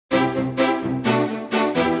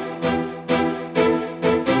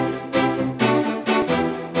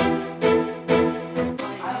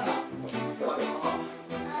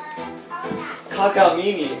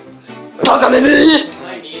Takamimi. Takamimi!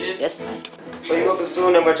 I need it. Yes. Well, you go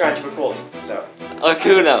soon and we're trying to record, so.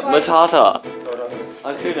 Akuna Matata. Hold on, guys.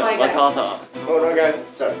 Akuna Matata. Hold on, guys.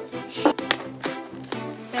 Sorry.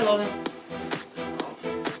 Hey, Logan.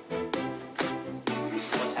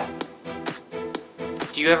 What's happening?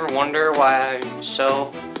 Do you ever wonder why I'm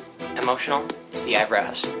so emotional? It's the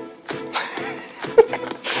eyebrows.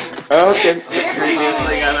 Okay. It's the creepiest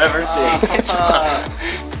thing I've ever seen.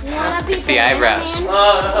 It's the eyebrows.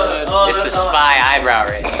 It's the spy eyebrow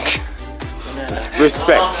raise.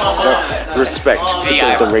 Respect. No, respect the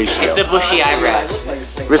golden ratio. It's the bushy eyebrows.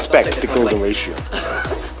 Respect the golden ratio.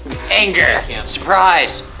 Anger.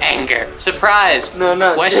 Surprise. Anger. Surprise.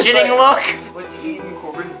 No. Questioning look. What's he eating,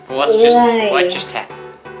 Corbin? What just happened?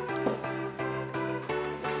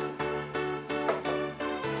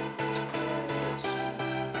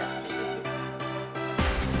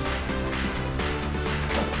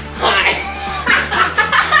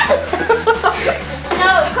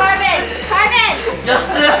 No, Corbin!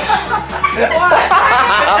 What?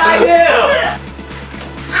 I do!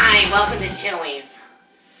 Hi, welcome to Chili's.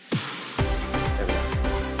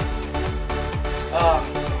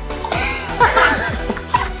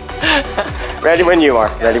 Ready when you are.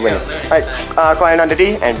 Ready when you are. Alright, quiet on the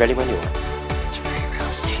D and ready when you are. It's very real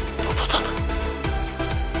estate.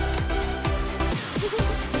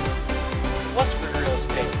 What's for real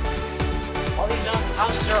estate? All these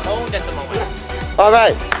houses are owned at the moment.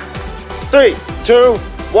 Alright. 3, 2,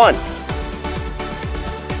 1.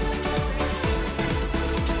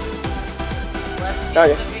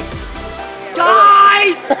 Okay.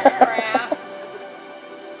 Guys!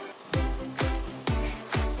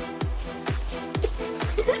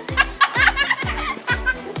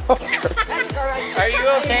 Are you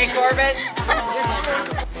okay, Corbin?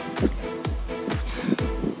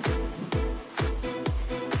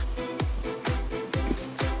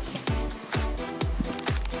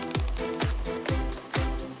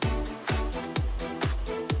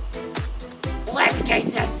 Let's get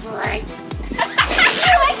this break.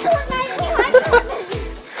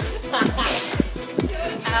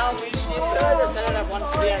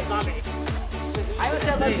 I was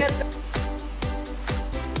said let's get the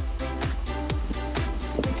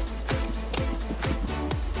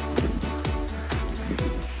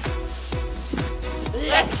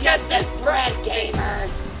Let's get this bread,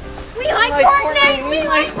 gamers! We like Fortnite! We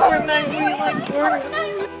like Fortnite! We like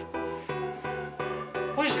Fortnite!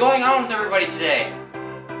 What is going on with everybody today?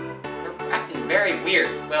 They're acting very weird.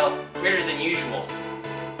 Well, weirder than usual.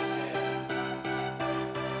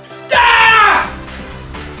 Ah!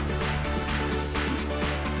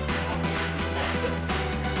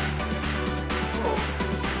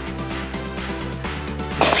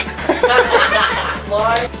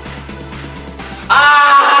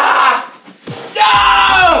 Ah!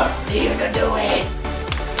 No! Do you gonna do it?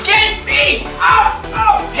 Get me out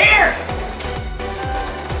of here!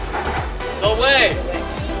 No way!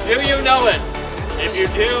 Do you know it? If you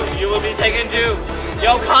do, you will be taken to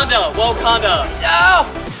Wakanda. No!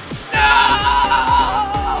 No!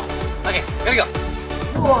 Okay, here we go.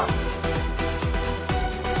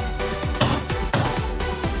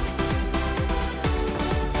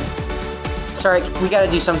 Sorry, we gotta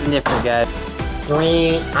do something different, guys.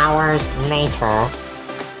 3 hours later.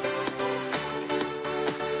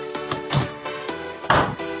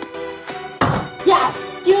 Yes!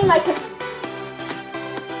 Doing like a...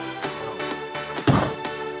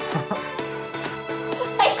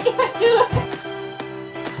 I can't do it!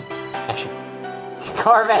 Action.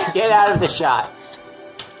 Corvette, get out of the shot.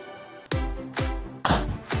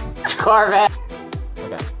 Corvette.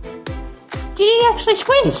 Okay. He actually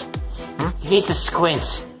squints. He needs to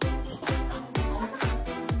squint.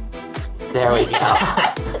 There we go.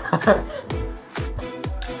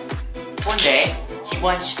 One day, he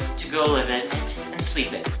wants to go live in it and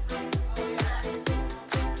sleep in it.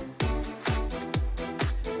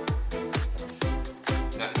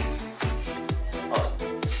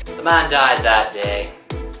 The man died that day.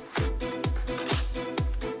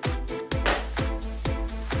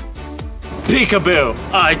 Peekaboo,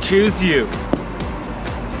 I choose you.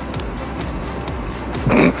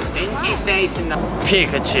 Didn't he say to no?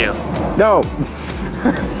 Pikachu. No.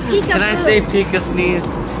 Can I say Pika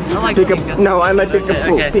sneeze? I like Pika. No, I like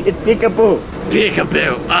Peekaboo. Okay. It's Peekaboo.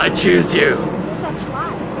 Peekaboo, I choose you. What's that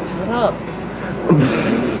fly? Shut up.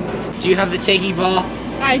 Do you have the takey ball?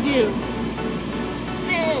 I do.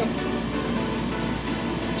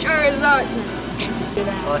 Charizard.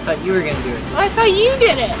 Oh, I thought you were gonna do it. I thought you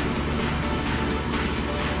did it.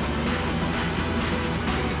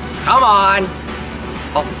 Come on!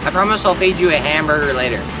 I promise I'll feed you a hamburger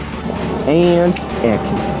later. And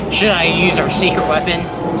action. Should I use our secret weapon?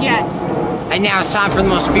 Yes. And now it's time for the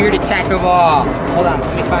most feared attack of all. Hold on,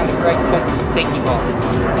 let me find the correct takey ball.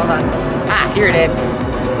 Hold on. Ah, here it is.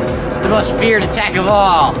 The most feared attack of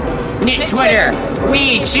all. Knit Twitter,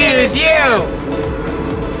 we choose you!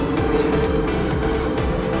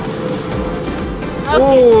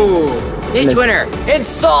 Ooh! Knit Twitter,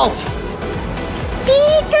 insult!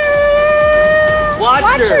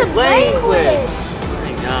 Watch your language. Oh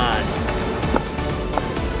my gosh.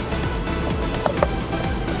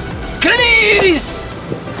 Please!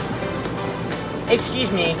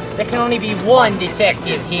 Excuse me, there can only be one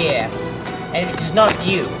detective here. And it is not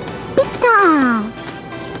you.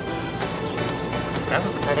 That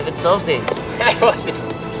was kind of insulting. I wasn't.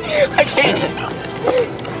 I can't.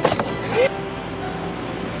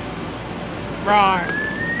 Wrong.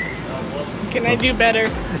 Can I do better?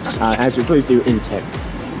 Actually, please do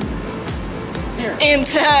intense.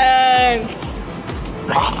 Intense.